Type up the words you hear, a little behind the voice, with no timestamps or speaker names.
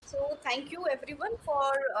thank you everyone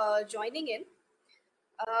for joining in.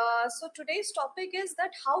 So today's topic is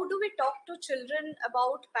that how do we talk to children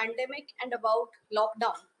about pandemic and about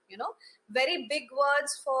lockdown? Very big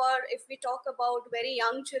words for if we talk about very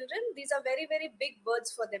young children. These are very, very big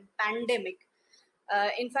words for them. Pandemic.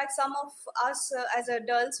 In fact, some of us as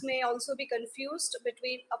adults may also be confused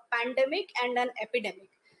between a pandemic and an epidemic.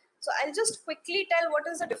 So I'll just quickly tell what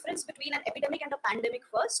is the difference between an epidemic and a pandemic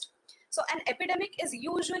first. So an epidemic is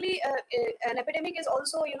usually an epidemic is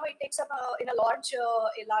also it takes up in a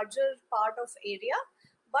larger part of area,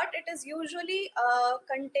 but it is usually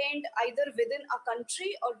contained either within a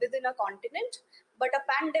country or within a continent. But a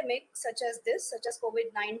pandemic such as this, such as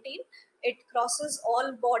COVID-19, it crosses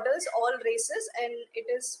all borders, all races, and it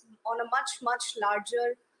is on a much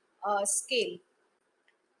larger scale.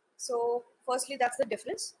 So firstly, that's the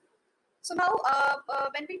difference. So now,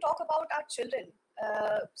 when we talk about our children,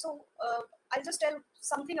 I'll just tell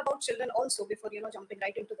something about children also before jumping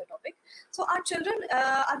right into the topic. So our children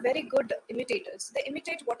are very good imitators. They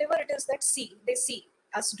imitate whatever it is that they see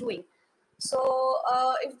us doing. So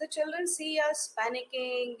if the children see us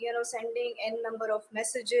panicking, sending n number of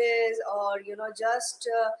messages, or just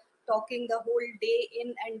talking the whole day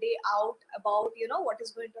in and day out about what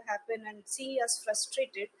is going to happen, and see us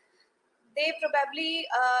frustrated, they probably,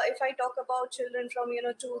 if I talk about children from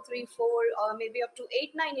 2, 3, 4, or maybe up to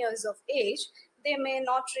 8, 9 years of age, they may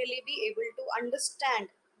not really be able to understand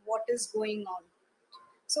what is going on.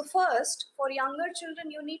 So first, for younger children,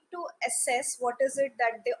 you need to assess what is it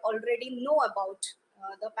that they already know about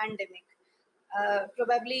the pandemic.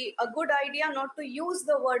 Probably a good idea not to use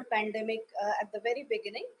the word pandemic at the very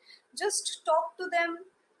beginning. Just talk to them,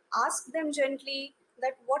 ask them gently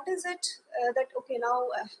that what is it that, okay, now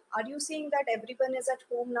are you seeing that everyone is at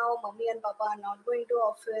home now, mommy and papa are not going to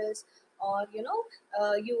office, or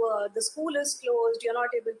the school is closed, you're not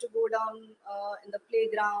able to go down in the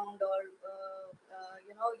playground, or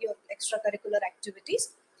your extracurricular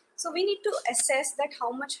activities. So we need to assess that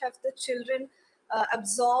how much have the children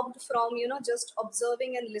absorbed from just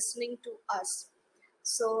observing and listening to us.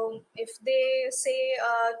 So if they say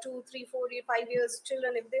 2, 3, 4, 5 years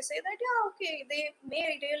children, if they say that, yeah, okay, they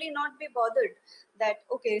may really not be bothered that,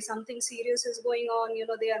 okay, something serious is going on,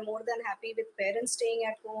 they are more than happy with parents staying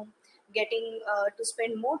at home, getting to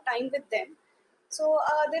spend more time with them. So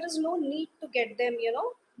there is no need to get them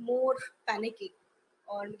more panicky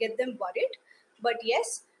or get them worried. But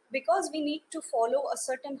yes, because we need to follow a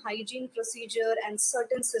certain hygiene procedure and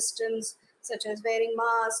certain systems such as wearing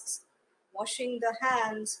masks, washing the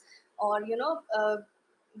hands, or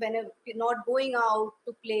when not going out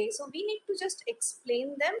to play, so we need to just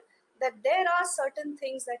explain them that there are certain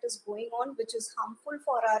things that is going on which is harmful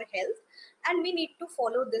for our health, and we need to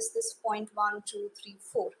follow this point 1, 2, 3,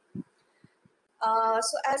 4.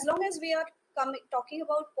 So as long as we are talking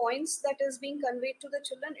about points that is being conveyed to the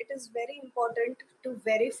children, it is very important to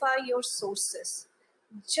verify your sources.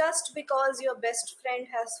 Just because your best friend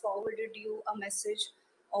has forwarded you a message,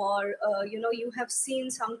 or you have seen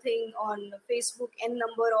something on Facebook, n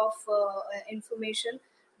number of information,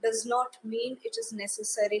 does not mean it is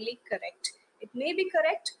necessarily correct. It may be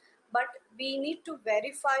correct, but we need to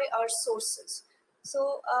verify our sources.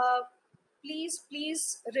 So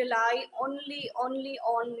please rely only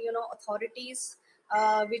on authorities,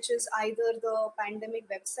 which is either the pandemic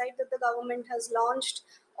website that the government has launched,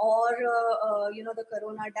 or the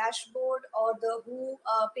Corona dashboard, or the WHO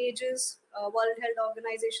pages, World Health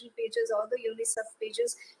Organization pages, or the UNICEF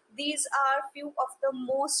pages. These are few of the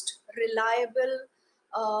most reliable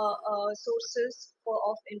sources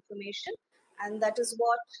of information, and that is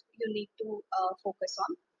what you need to focus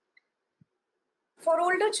on. For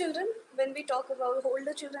older children, when we talk about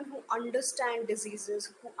older children who understand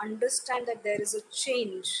diseases, who understand that there is a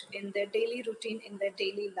change in their daily routine, in their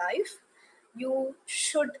daily life, you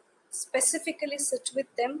should specifically sit with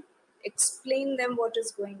them, explain them what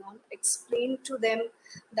is going on, explain to them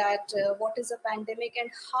that what is a pandemic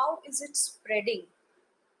and how is it spreading.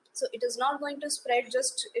 So it is not going to spread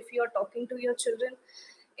just if you are talking to your children.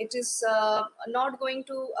 It is not going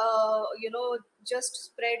to just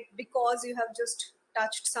spread because you have just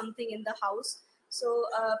touched something in the house. So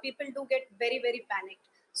people do get very panicked.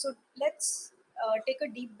 So let's take a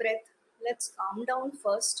deep breath. Let's calm down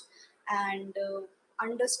first and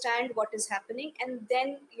understand what is happening, and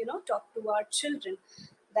then talk to our children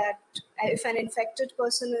that if an infected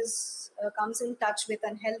person comes in touch with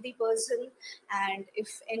an healthy person, and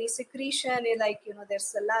if any secretion, like their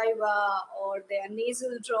saliva or their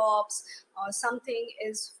nasal drops or something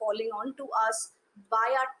is falling onto us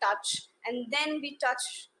by our touch, and then we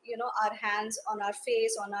touch our hands on our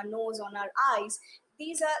face, on our nose, on our eyes,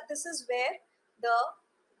 this is where the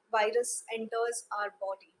virus enters our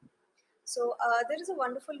body. So there is a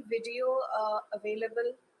wonderful video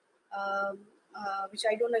available, um, which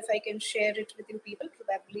I don't know if I can share it with you people.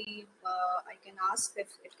 Probably I can ask if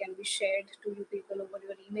it can be shared to you people over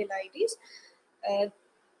your email IDs. Uh,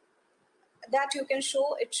 that you can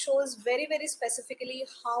show. It shows very, very specifically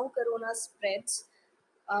how corona spreads,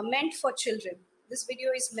 meant for children. This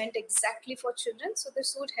video is meant exactly for children, so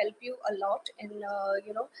this would help you a lot in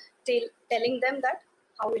telling them that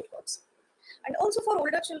how it works. And also for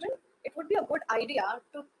older children, it would be a good idea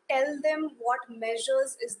to tell them what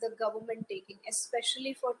measures is the government taking,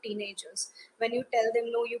 especially for teenagers. When you tell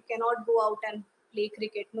them, no, you cannot go out and play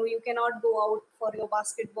cricket, no, you cannot go out for your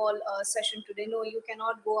basketball session today, no, you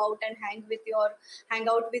cannot go out and hang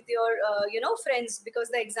out with your friends because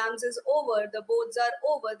the exams is over, the boards are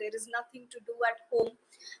over, there is nothing to do at home.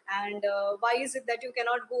 And why is it that you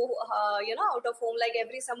cannot go out of home like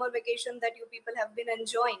every summer vacation that you people have been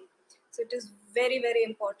enjoying? So it is very, very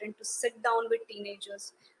important to sit down with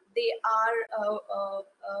teenagers. They are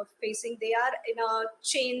they are in a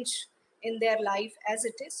change in their life as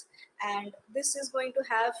it is, and this is going to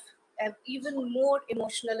have even more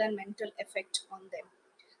emotional and mental effect on them.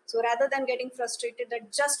 So rather than getting frustrated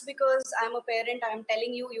that just because I'm a parent, I'm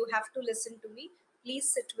telling you, you have to listen to me,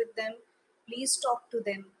 please sit with them, please talk to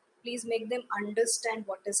them, please make them understand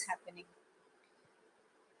what is happening.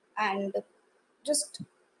 And just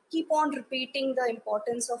keep on repeating the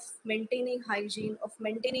importance of maintaining hygiene, of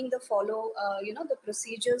maintaining the the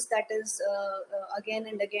procedures that is again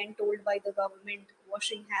and again told by the government: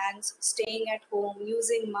 washing hands, staying at home,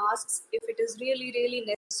 using masks if it is really, really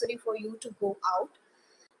necessary for you to go out.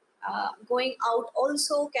 Going out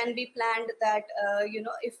also can be planned that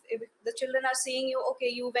if the children are seeing you, okay,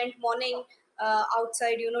 you went morning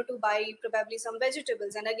outside to buy probably some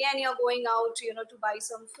vegetables, and again you're going out to buy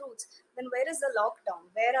some fruits, then where is the lockdown?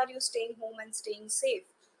 Where are you staying home and staying safe?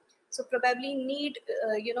 So probably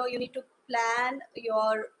you need to plan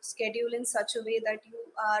your schedule in such a way that you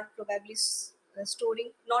are probably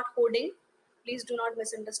storing, not hoarding. Please do not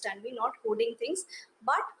misunderstand me, not hoarding things,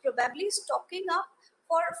 but probably stocking up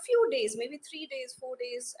for a few days, maybe 3 days, 4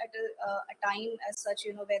 days at a time, as such,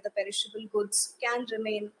 where the perishable goods can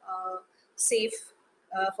remain safe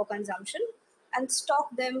for consumption, and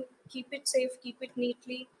stock them, keep it safe, keep it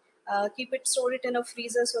neatly, store it in a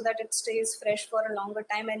freezer so that it stays fresh for a longer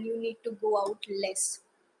time, and you need to go out less.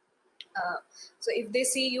 uh, so if they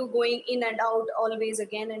see you going in and out always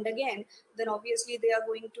again and again, then obviously they are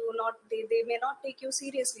going to not, they may not take you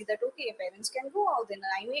seriously, that okay, parents can go out, then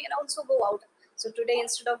I may also go out. So today,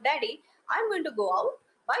 instead of daddy, I'm going to go out,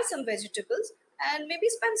 buy some vegetables, and maybe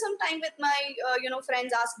spend some time with my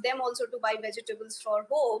friends, ask them also to buy vegetables for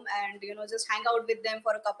home, and just hang out with them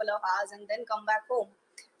for a couple of hours and then come back home.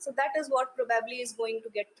 So that is what probably is going to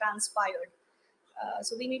get transpired.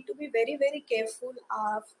 So we need to be very, very careful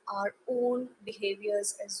of our own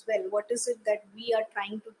behaviors as well. What is it that we are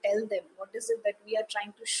trying to tell them? What is it that we are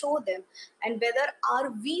trying to show them? And whether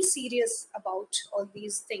are we serious about all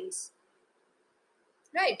these things?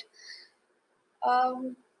 Right.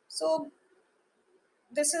 So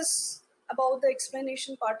this is about the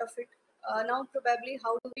explanation part of it. Now, probably,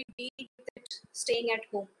 how do we deal with it staying at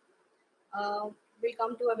home? uh, we'll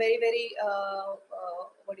come to a very, very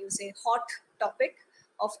what do you say, hot topic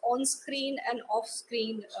of on-screen and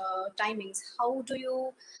off-screen timings. How do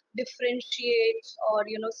you differentiate or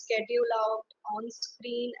schedule out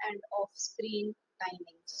on-screen and off-screen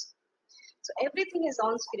timings? So everything is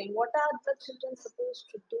on-screen. What are the children supposed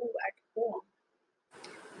to do at home?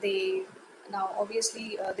 They Now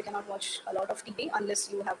obviously they cannot watch a lot of TV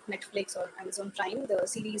unless you have Netflix or Amazon Prime. The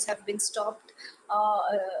series have been stopped.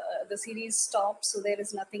 The series stopped, so there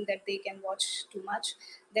is nothing that they can watch too much.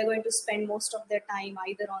 They're going to spend most of their time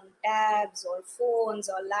either on tabs or phones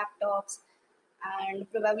or laptops. And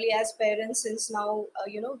probably as parents, since now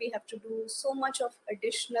we have to do so much of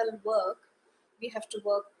additional work, we have to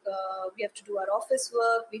do our office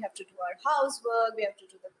work, we have to do our housework, we have to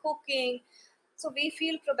do the cooking. So we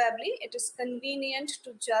feel probably it is convenient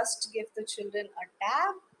to just give the children a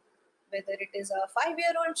tab, whether it is a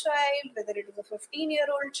 5-year-old child, whether it is a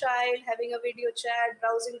 15-year-old child having a video chat,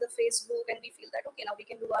 browsing the Facebook, and we feel that okay, now we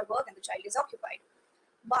can do our work and the child is occupied.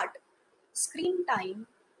 But screen time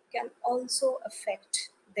can also affect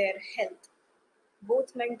their health,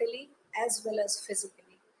 both mentally as well as physically.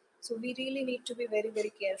 So we really need to be very,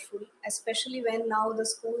 very careful, especially when now the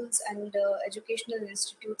schools and educational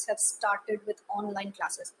institutes have started with online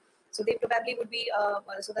classes. So they probably would be,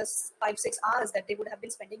 so that's 5, 6 hours that they would have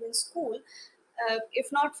been spending in school.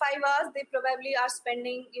 If not 5 hours, they probably are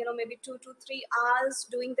spending, maybe 2 to 3 hours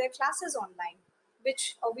doing their classes online,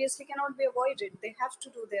 which obviously cannot be avoided. They have to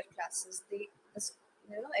do their classes. This,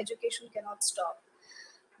 education cannot stop.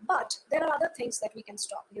 But there are other things that we can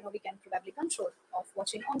stop. We can probably control of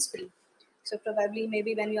watching on screen. So probably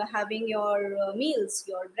maybe when you're having your meals,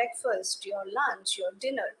 your breakfast, your lunch, your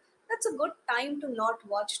dinner, that's a good time to not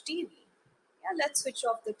watch TV. Yeah, let's switch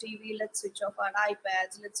off the TV, let's switch off our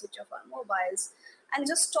iPads, let's switch off our mobiles, and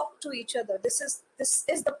just talk to each other. This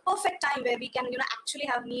is the perfect time where we can, actually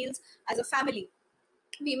have meals as a family.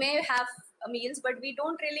 We may have meals, but we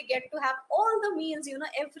don't really get to have all the meals,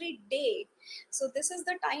 every day. So this is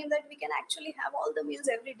the time that we can actually have all the meals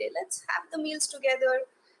every day. Let's have the meals together.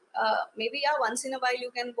 Maybe, yeah, once in a while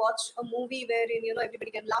you can watch a movie wherein,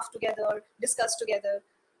 everybody can laugh together, discuss together.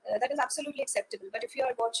 That is absolutely acceptable. But if you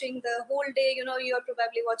are watching the whole day, you're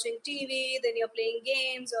probably watching TV, then you're playing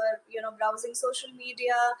games, or browsing social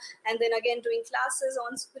media, and then again doing classes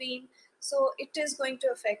on screen. So it is going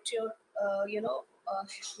to affect your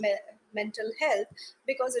mental health,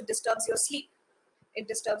 because it disturbs your sleep, it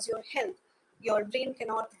disturbs your health. Your brain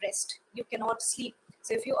cannot rest, you cannot sleep.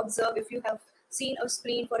 So if you observe, if you have seen a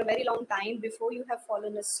screen for a very long time before you have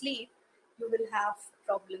fallen asleep, you will have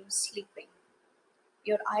problems sleeping.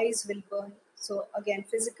 Your eyes will burn. So again,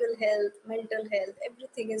 physical health, mental health,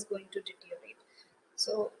 everything is going to deteriorate.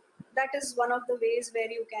 So that is one of the ways where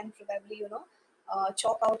you can probably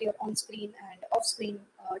chalk out your on screen and off screen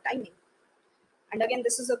timing. And again,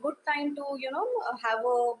 this is a good time to have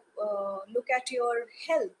a look at your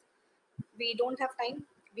health. We don't have time.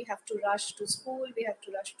 We have to rush to school, we have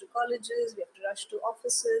to rush to colleges, we have to rush to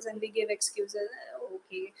offices, and we give excuses.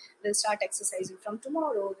 Okay, we'll start exercising from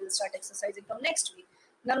tomorrow, we'll start exercising from next week.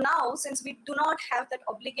 Now, since we do not have that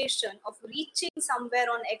obligation of reaching somewhere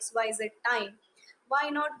on XYZ time, why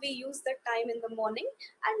not we use that time in the morning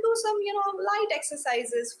and do some light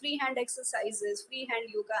exercises, freehand exercises, freehand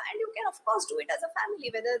yoga. And you can of course do it as a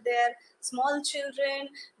family, whether they're small children,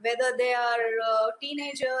 whether they are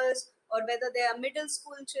teenagers, or whether they are middle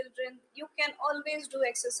school children. You can always do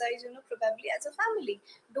exercise, probably as a family.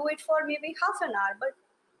 Do it for maybe half an hour, but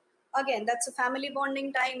again, that's a family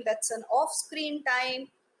bonding time, that's an off screen time.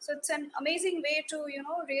 So it's an amazing way to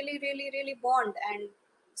really, really, really bond and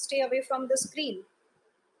stay away from the screen.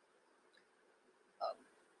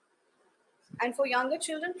 And for younger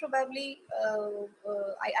children, probably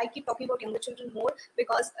I keep talking about younger children more,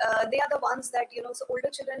 because they are the ones that so older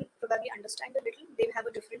children probably understand a little, they have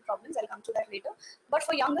a different problems, I'll come to that later. But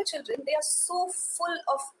for younger children, they are so full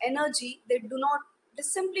of energy, they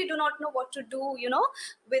simply do not know what to do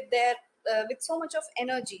with their with so much of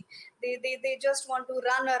energy. They just want to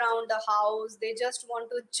run around the house, they just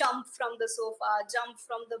want to jump from the sofa, jump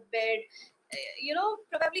from the bed,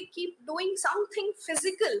 probably keep doing something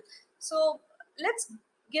physical. So let's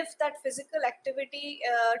give that physical activity,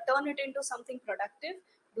 turn it into something productive.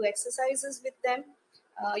 Do exercises with them.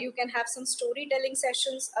 You can have some storytelling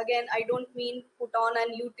sessions. Again, I don't mean put on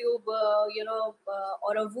an YouTube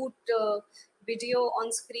or a Woot video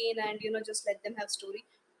on screen and just let them have story.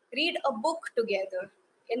 Read a book together,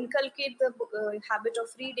 inculcate the habit of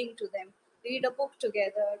reading to them. Read a book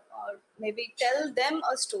together, or maybe tell them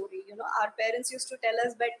a story. Our parents used to tell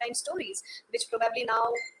us bedtime stories, which probably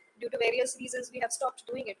now, due to various reasons, we have stopped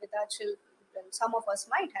doing it with our children. Some of us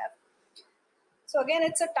might have. So again,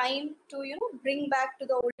 it's a time to bring back to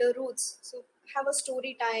the older roots. So have a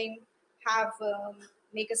story time, have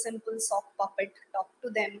make a simple sock puppet, talk to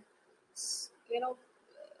them.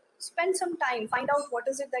 Spend some time, find out what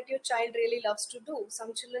is it that your child really loves to do.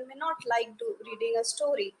 Some children may not like reading a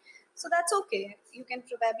story, so that's okay. You can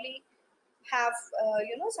probably have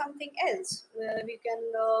something else. We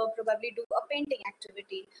can probably do a painting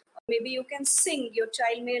activity, or maybe you can sing. Your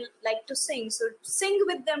child may like to sing, so sing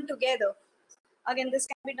with them together. Again, this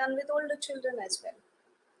can be done with older children as well.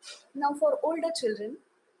 Now, for older children,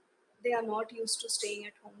 they are not used to staying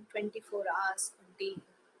at home 24 hours a day.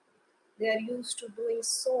 They are used to doing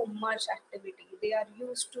so much activity. They are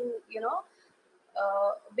used to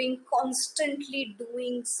being constantly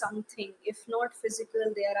doing something. If not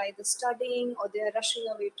physical, they are either studying, or they are rushing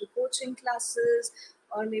away to coaching classes,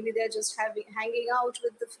 or maybe they're just hanging out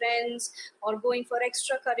with the friends, or going for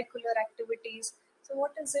extracurricular activities. So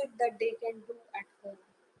what is it that they can do at home?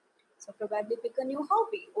 So probably pick a new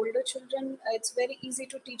hobby. Older children, it's very easy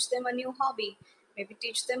to teach them a new hobby. Maybe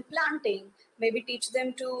teach them planting. Maybe teach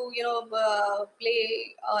them to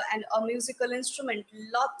play a musical instrument.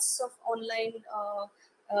 Lots of online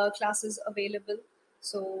classes available.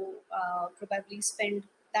 So probably spend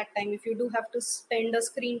that time. If you do have to spend a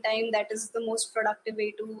screen time, that is the most productive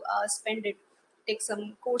way to spend it. take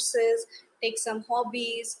some courses, take some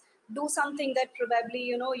hobbies, do something that probably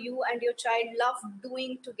you and your child love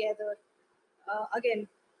doing together. Again,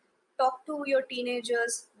 talk to your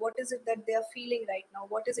teenagers. What is it that they are feeling right now?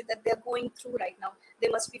 What is it that they are going through right now? They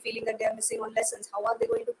must be feeling that they are missing on lessons. How are they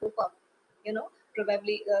going to cope up?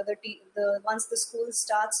 Probably the once the school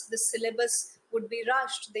starts, the syllabus would be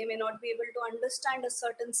rushed. They may not be able to understand a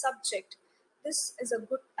certain subject. This is a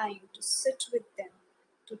good time to sit with them,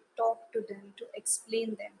 to talk to them, to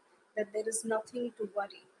explain them that there is nothing to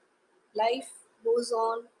worry. Life goes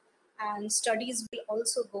on and studies will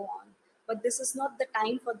also go on, but this is not the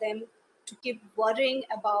time for them to keep worrying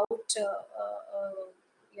about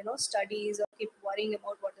studies, or keep worrying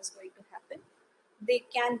about what is going to happen. They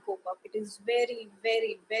can cope up. It is very,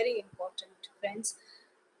 very, very important, friends,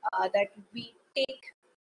 that we take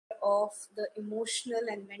care of the emotional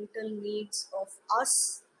and mental needs of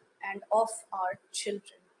us and of our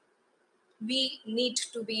children. We need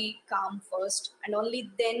to be calm first, and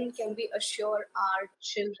only then can we assure our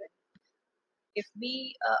children. If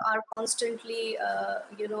we are constantly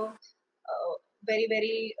very,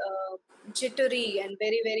 very jittery and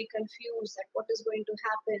very, very confused that what is going to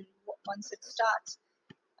happen once it starts,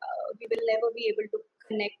 we will never be able to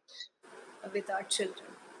connect with our children.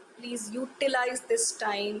 Please utilize this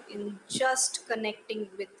time in just connecting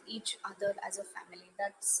with each other as a family.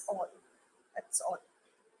 That's all. That's all.